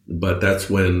 But that's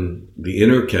when the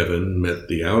inner Kevin met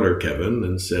the outer Kevin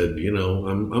and said,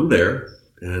 I'm there.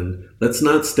 And let's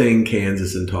not stay in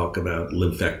Kansas and talk about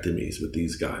lympectomies with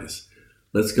these guys.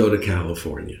 Let's go to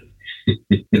California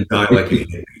and die like a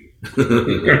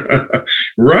hippie.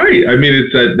 Right. I mean,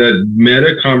 it's that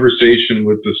meta conversation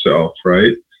with the self,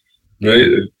 right? Right.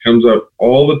 It comes up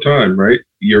all the time, right?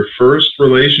 Your first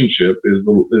relationship is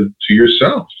to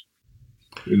yourself.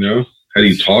 How do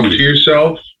you talk to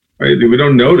yourself? Right? We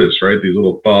don't notice, right? These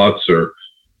little thoughts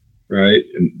right?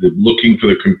 And looking for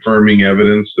the confirming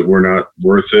evidence that we're not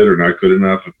worth it or not good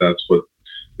enough. If that's what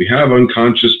we have,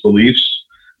 unconscious beliefs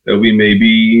that we may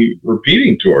be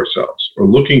repeating to ourselves, or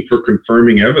looking for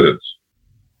confirming evidence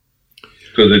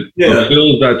because it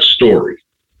fulfills that story.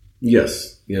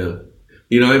 Yes. Yeah.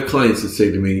 I have clients that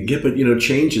say to me, yeah, but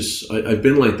change is, I've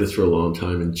been like this for a long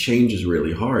time and change is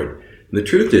really hard. And the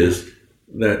truth is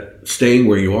that staying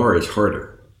where you are is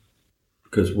harder.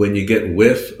 Because when you get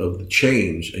whiff of the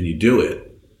change and you do it,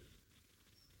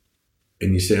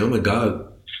 and you say, oh my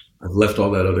God, I've left all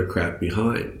that other crap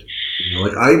behind. You know,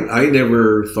 like I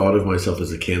never thought of myself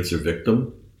as a cancer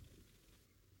victim.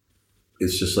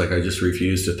 It's just like I just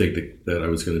refused to think that I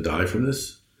was going to die from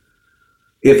this.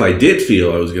 If I did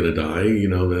feel I was going to die, you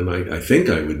know, then I think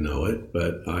I would know it.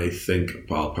 But I think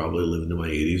I'll probably live into my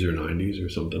 80s or 90s or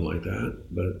something like that.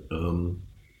 But,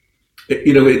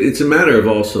 it's a matter of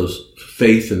also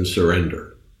faith and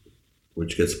surrender,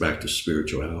 which gets back to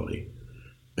spirituality.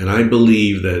 And I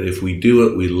believe that if we do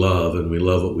what we love and we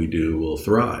love what we do, we'll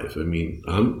thrive. I mean,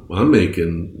 I'm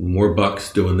making more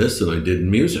bucks doing this than I did in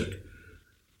music,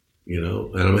 you know,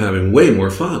 and I'm having way more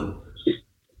fun,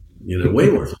 you know, way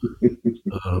more fun.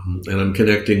 And I'm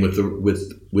connecting with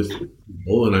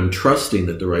people, and I'm trusting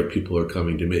that the right people are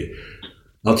coming to me.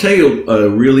 I'll tell you a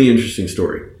really interesting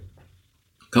story.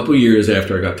 A couple of years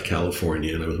after I got to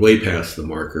California, and I was way past the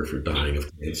marker for dying of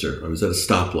cancer, I was at a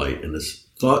stoplight, and this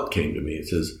thought came to me. It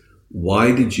says,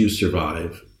 why did you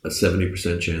survive a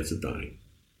 70% chance of dying?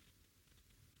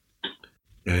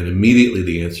 And immediately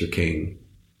the answer came,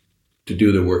 to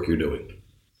do the work you're doing.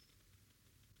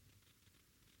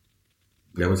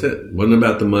 That was it. It wasn't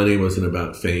about the money, it wasn't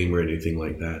about fame or anything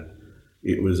like that.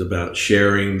 It was about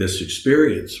sharing this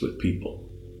experience with people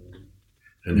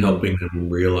and helping them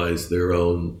realize their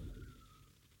own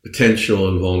potential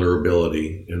and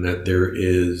vulnerability, and that there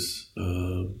is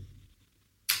an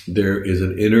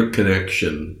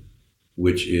interconnection,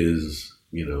 which is,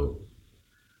 you know,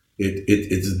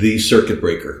 it's the circuit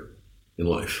breaker in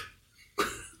life.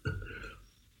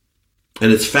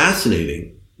 And it's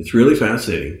fascinating. It's really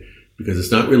fascinating because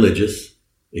it's not religious.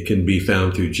 It can be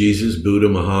found through Jesus, Buddha,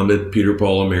 Muhammad, Peter,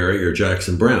 Paul, and Mary, or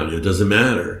Jackson Browne. It doesn't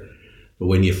matter. But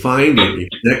when you find it, you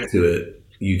connect to it,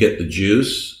 you get the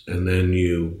juice, and then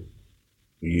you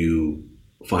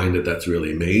find that that's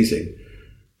really amazing.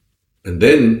 And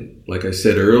then, like I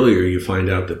said earlier, you find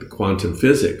out that the quantum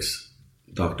physics,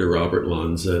 Dr. Robert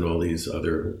Lanza and all these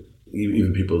other,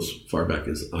 even people as far back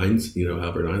as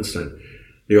Albert Einstein,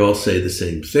 they all say the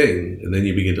same thing. And then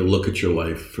you begin to look at your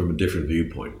life from a different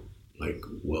viewpoint. Like,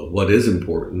 well, what is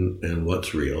important and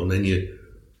what's real? And then you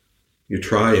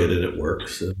try it and it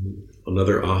works. And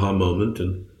another aha moment,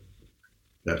 and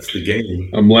that's the game.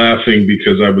 I'm laughing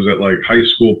because I was at like high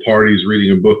school parties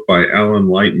reading a book by Alan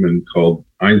Lightman called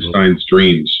Einstein's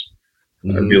Dreams.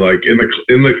 Mm-hmm. I'd be like in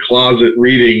the closet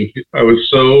reading. I was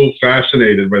so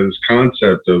fascinated by this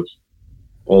concept of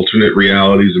alternate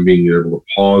realities and being able to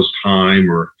pause time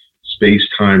or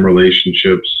space-time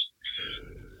relationships.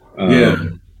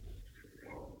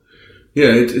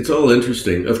 Yeah, it's all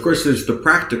interesting. Of course, there's the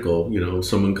practical. You know,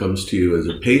 someone comes to you as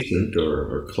a patient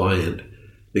or client.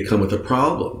 They come with a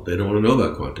problem. They don't want to know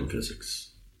about quantum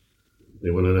physics. They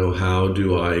want to know, how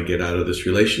do I get out of this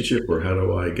relationship, or how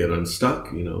do I get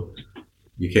unstuck? You know,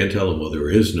 you can't tell them, well, there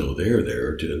is no there.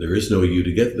 There is no you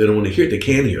to get. They don't want to hear it. They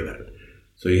can't hear that.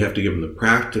 So you have to give them the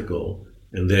practical,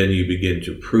 and then you begin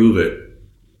to prove it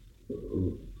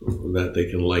that they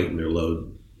can lighten their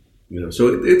load. You know,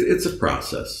 so it's a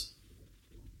process.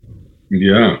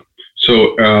 Yeah.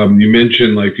 So you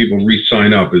mentioned like people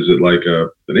re-sign up. Is it like an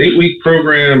 8-week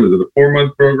program? Is it a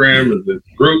 4-month program? Is it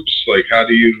groups? Like how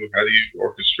do you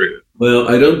orchestrate it? Well,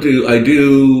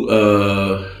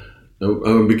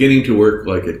 I'm beginning to work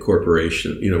like at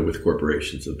corporation, you know, with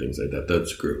corporations and things like that.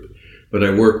 That's group. But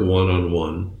I work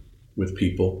one-on-one with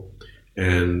people.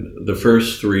 And the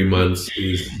first 3 months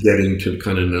is getting to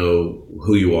kind of know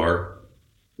who you are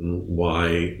and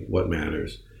why, what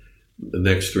matters. The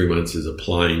next 3 months is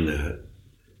applying that.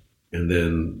 And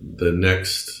then the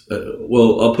next,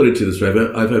 I'll put it to this way.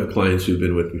 I've had clients who've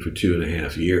been with me for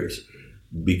 2.5 years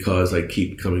because I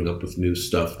keep coming up with new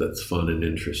stuff that's fun and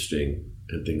interesting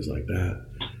and things like that.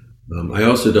 I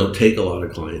also don't take a lot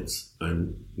of clients.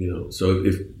 So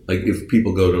if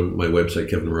people go to my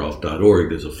website, kevinrolfe.org,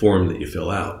 there's a form that you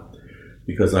fill out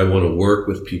because I want to work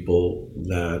with people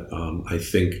that I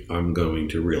think I'm going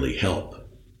to really help.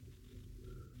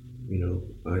 You know,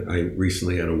 I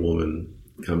recently had a woman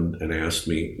come and ask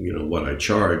me, you know, what I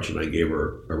charge, and I gave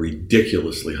her a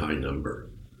ridiculously high number.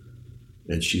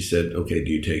 And she said, okay,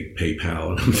 do you take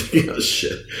PayPal? And I'm thinking, oh,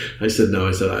 shit. I said, no.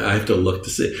 I said, I have to look to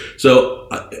see. So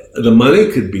the money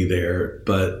could be there,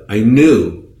 but I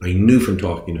knew from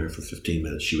talking to her for 15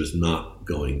 minutes, she was not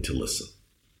going to listen.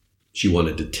 She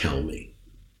wanted to tell me.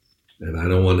 And I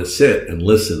don't want to sit and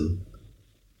listen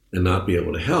and not be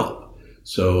able to help.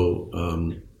 So,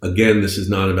 again, this is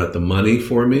not about the money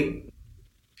for me.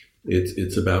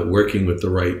 It's about working with the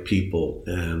right people,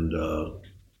 and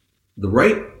the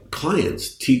right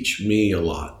clients teach me a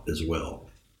lot as well.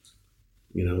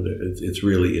 It's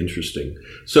really interesting.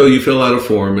 So you fill out a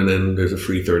form, and then there's a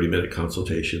free 30-minute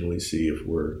consultation. We see if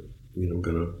we're, going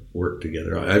to work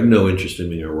together. I have no interest in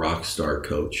being a rock star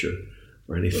coach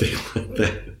or anything like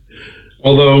that.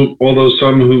 Although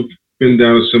some who've been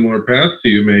down a similar path to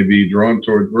you may be drawn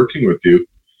toward working with you.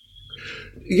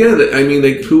 Yeah,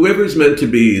 whoever's meant to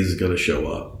be is going to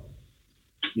show up.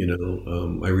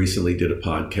 I recently did a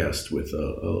podcast with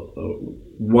a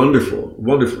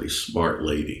wonderfully smart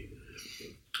lady,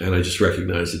 and I just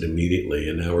recognized it immediately.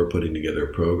 And now we're putting together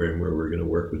a program where we're going to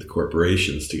work with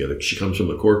corporations together. She comes from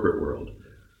the corporate world,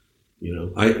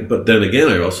 But then again,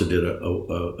 I also did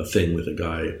a thing with a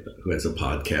guy who has a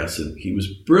podcast, and he was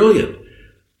brilliant.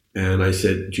 And I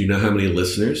said, "Do you know how many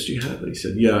listeners do you have?" And he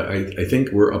said, "Yeah, I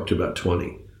think we're up to about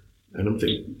 20." And I'm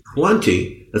thinking,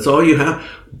 20? That's all you have?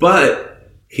 But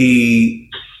he,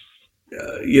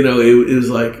 it was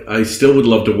like, I still would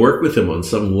love to work with him on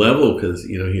some level because,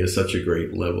 he has such a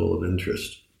great level of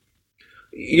interest.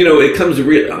 It comes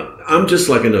I'm just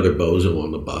like another bozo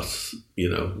on the bus.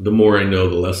 The more I know,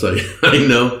 the less I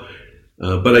know.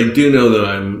 But I do know that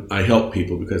I help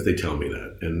people because they tell me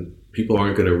that. And people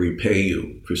aren't going to repay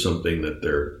you for something that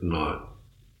they're not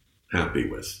happy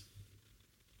with.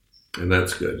 And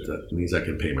that's good. That means I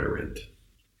can pay my rent.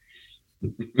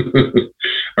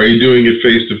 Are you doing it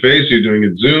face-to-face? Are you doing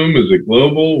it Zoom? Is it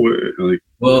global?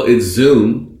 Well, it's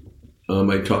Zoom.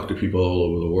 I talk to people all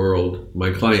over the world.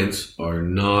 My clients are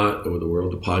not over the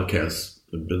world. The podcasts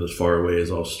have been as far away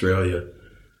as Australia.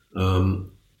 I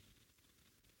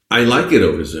like it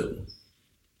over Zoom,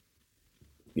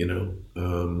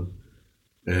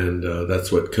 and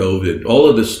that's what COVID, all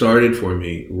of this started for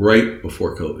me right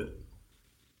before COVID,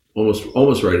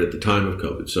 almost right at the time of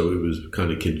COVID. So it was kind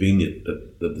of convenient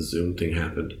that the Zoom thing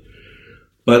happened.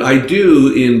 But I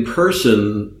do, in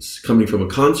person, coming from a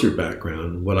concert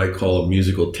background, what I call a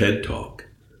musical TED Talk.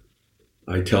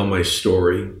 I tell my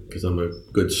story because I'm a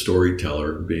good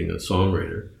storyteller, being a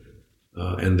songwriter,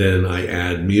 and then I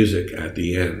add music at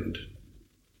the end.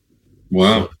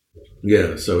 Wow.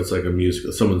 Yeah, so it's like a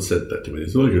musical. Someone said that to me.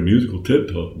 It's like a musical TED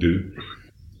Talk, dude.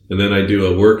 And then I do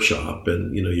a workshop,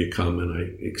 and you come and I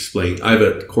explain. I have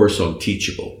a course on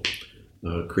Teachable,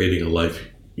 creating a life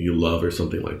you love, or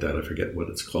something like that. I forget what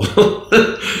it's called.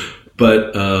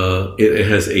 But it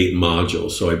has 8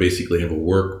 modules. So I basically have a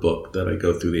workbook that I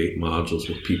go through the 8 modules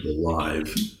with people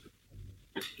live,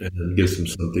 and gives them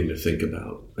something to think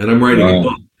about. And I'm writing a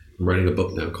book. I'm writing a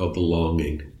book now called The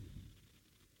Longing.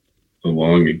 The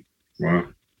Longing. Wow.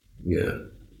 Yeah.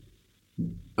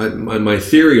 My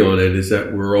theory on it is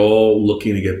that we're all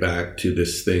looking to get back to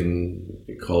this thing,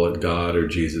 we call it God or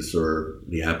Jesus or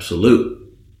the absolute.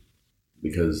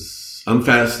 Because I'm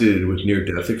fascinated with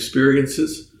near-death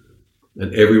experiences,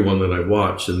 and everyone that I've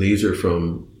watched, and these are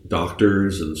from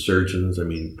doctors and surgeons,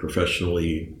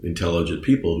 professionally intelligent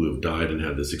people who have died and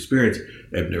had this experience,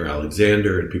 Ebner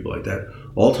Alexander and people like that,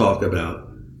 all talk about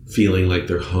feeling like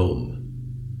they're home.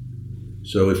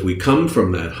 So if we come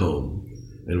from that home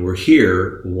and we're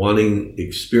here wanting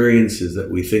experiences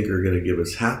that we think are going to give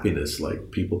us happiness,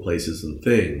 like people, places, and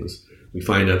things, we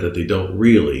find out that they don't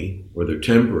really, or they're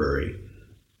temporary.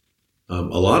 A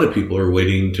lot of people are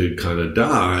waiting to kind of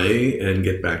die and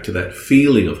get back to that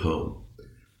feeling of home.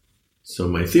 So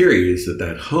my theory is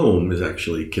that home is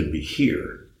actually can be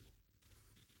here.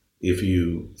 If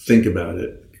you think about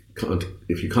it,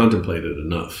 if you contemplate it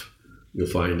enough, you'll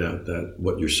find out that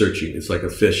what you're searching is like a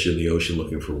fish in the ocean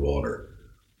looking for water.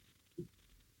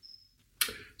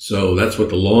 So that's what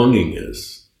the longing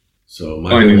is. So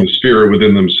finding the spirit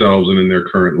within themselves and in their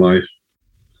current life.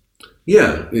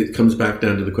 Yeah, it comes back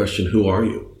down to the question, who are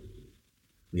you?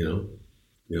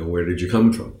 Where did you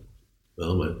come from?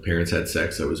 Well, my parents had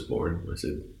sex, I was born. I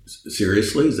said,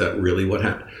 seriously? Is that really what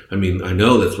happened? I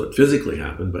know that's what physically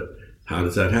happened, but how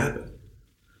does that happen?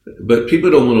 But people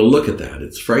don't want to look at that.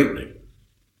 It's frightening.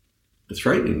 It's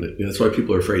frightening. That's why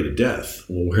people are afraid of death.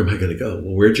 Well, where am I going to go?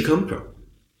 Well, where'd you come from?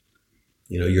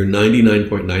 You're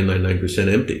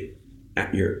 99.999% empty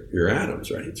at your atoms,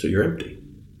 right? So you're empty.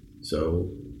 So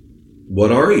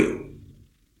what are you?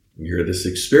 You're this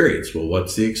experience. Well,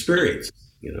 what's the experience?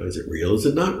 Is it real? Is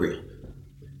it not real?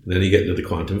 And then you get into the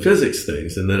quantum physics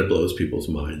things, and then it blows people's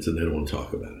minds, and they don't want to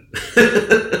talk about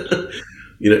it.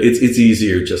 It's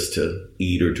easier just to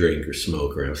eat or drink or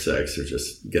smoke or have sex or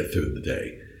just get through the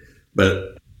day.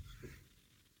 But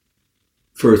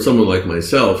for someone like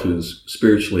myself who's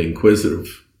spiritually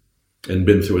inquisitive and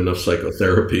been through enough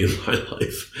psychotherapy in my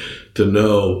life to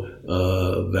know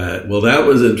that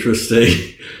was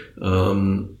interesting,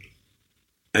 and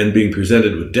being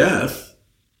presented with death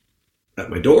at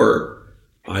my door,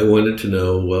 I wanted to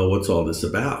know, what's all this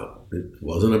about? It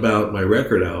wasn't about my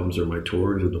record albums or my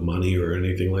tours or the money or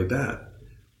anything like that.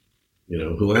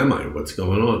 Who am I? What's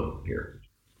going on here?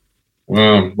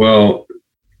 Well,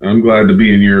 I'm glad to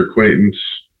be in your acquaintance,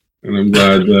 and I'm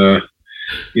glad, I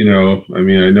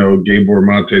know Gabor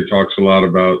Mate talks a lot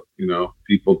about,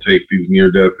 people take these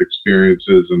near-death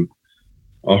experiences, and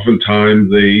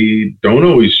oftentimes they don't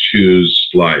always choose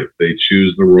life. They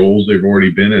choose the roles they've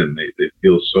already been in. They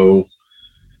feel so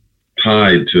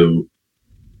tied to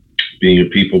being a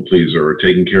people pleaser or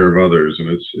taking care of others. And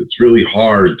it's really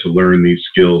hard to learn these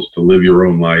skills, to live your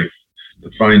own life,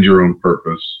 to find your own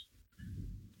purpose.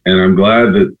 And I'm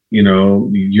glad that,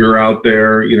 you're out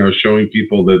there, showing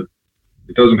people that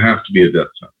it doesn't have to be a death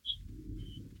sentence,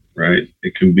 right?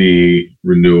 It can be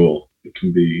renewal. It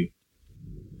can be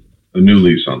a new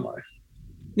lease on life.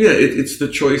 Yeah, it's the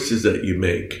choices that you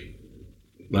make.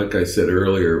 Like I said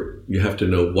earlier, you have to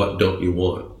know what don't you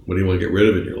want. What do you want to get rid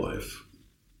of in your life?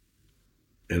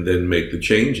 And then make the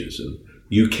changes. And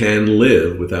you can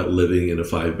live without living in a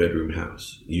 5-bedroom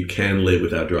house. You can live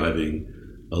without driving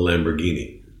a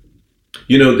Lamborghini.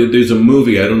 There's a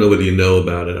movie, I don't know whether you know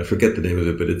about it, I forget the name of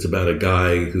it, but it's about a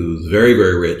guy who's very,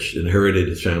 very rich, inherited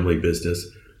his family business,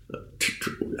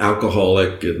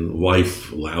 alcoholic and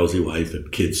lousy wife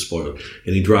and kids spoiled.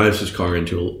 And he drives his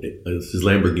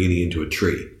Lamborghini into a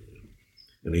tree.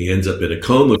 And he ends up in a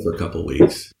coma for a couple of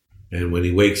weeks. And when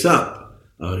he wakes up,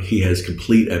 he has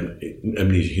complete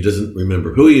amnesia. He doesn't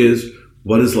remember who he is,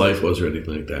 what his life was, or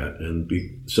anything like that. And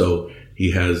so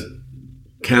he has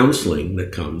counseling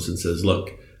that comes and says,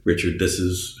 look, Richard, this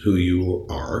is who you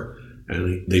are.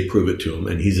 And they prove it to him.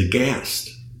 And he's aghast.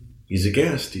 He's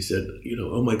aghast. He said,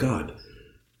 oh my God.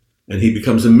 And he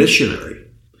becomes a missionary.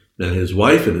 Now his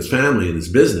wife and his family and his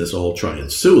business all try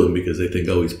and sue him because they think,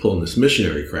 he's pulling this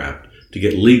missionary crap to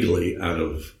get legally out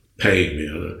of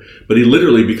paying. But he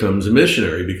literally becomes a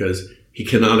missionary because he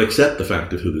cannot accept the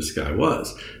fact of who this guy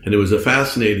was. And it was a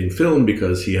fascinating film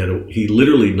because he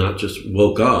literally not just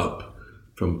woke up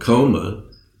from coma,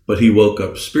 but he woke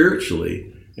up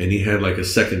spiritually and he had like a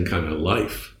second kind of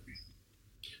life.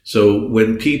 So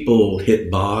when people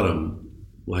hit bottom,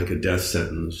 like a death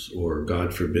sentence, or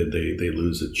God forbid they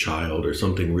lose a child or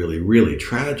something really, really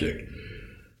tragic,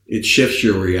 it shifts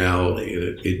your reality.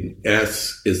 It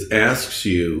asks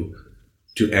you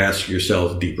to ask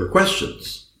yourself deeper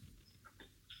questions.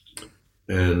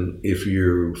 And if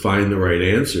you find the right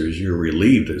answers, you're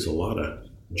relieved. There's a lot of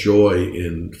joy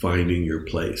in finding your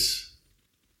place,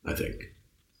 I think.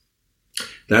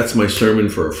 That's my sermon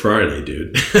for a Friday,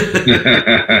 dude.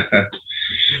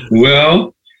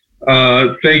 Well,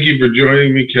 thank you for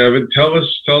joining me, Kevin. Tell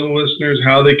the listeners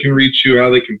how they can reach you, how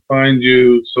they can find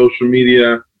you, social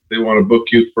media. They want to book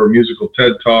you for a musical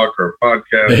TED Talk or a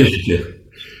podcast. Yeah.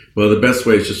 Well, the best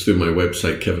way is just through my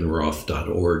website,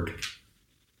 kevinroth.org.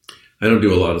 I don't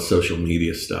do a lot of social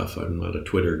media stuff. I'm not a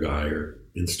Twitter guy or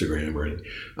Instagram or anything.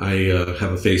 I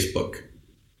have a Facebook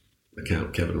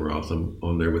account, Kevin Roth. I'm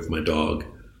on there with my dog.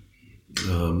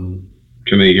 Can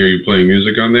they hear you playing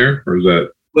music on there, or is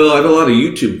that? Well, I have a lot of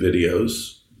YouTube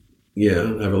videos.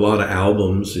 Yeah, I have a lot of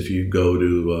albums. If you go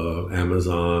to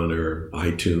Amazon or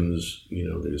iTunes,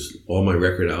 there's all my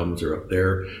record albums are up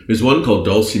there. There's one called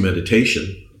Dulce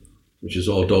Meditation, which is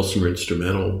all dulcimer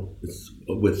instrumental. It's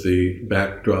with the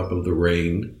backdrop of the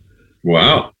rain.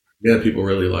 Wow. Yeah, people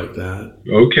really like that.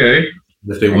 Okay.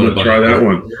 If they want to try that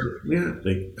one. Yeah,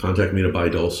 they contact me to buy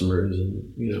dulcimers,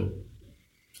 and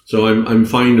so I'm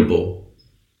findable.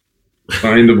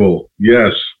 Findable,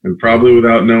 yes, and probably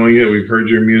without knowing it, we've heard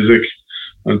your music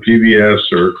on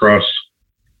PBS or across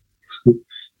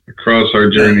our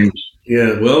journeys.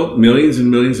 Yeah, well, millions and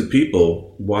millions of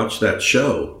people watch that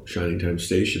show, Shining Time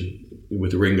Station,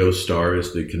 with Ringo Starr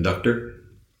as the conductor.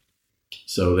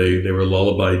 So they were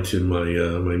lullabied to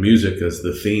my music as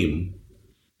the theme.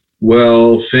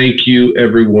 Well, thank you,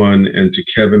 everyone, and to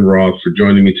Kevin Roth for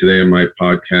joining me today on my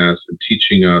podcast and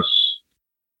teaching us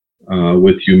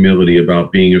with humility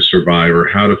about being a survivor,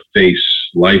 how to face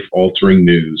life-altering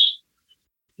news,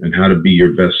 and how to be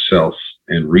your best self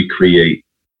and recreate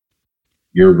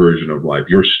your version of life,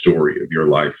 your story of your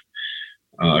life.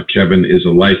 Kevin is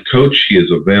a life coach. He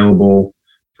is available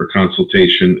for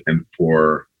consultation and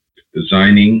for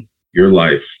designing your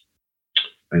life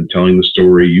and telling the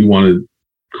story you want to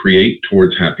create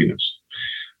towards happiness.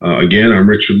 Again, I'm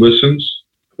Richard Listens,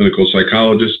 clinical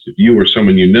psychologist. If you or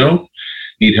someone you know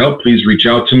need help, please reach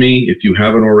out to me. If you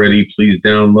haven't already, please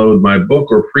download my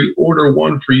book or pre-order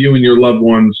one for you and your loved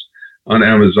ones on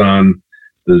Amazon,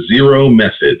 The Zero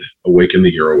Method, Awaken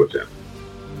the Hero Within.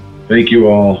 Thank you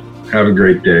all. Have a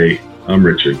great day. I'm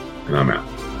Richard, and I'm out.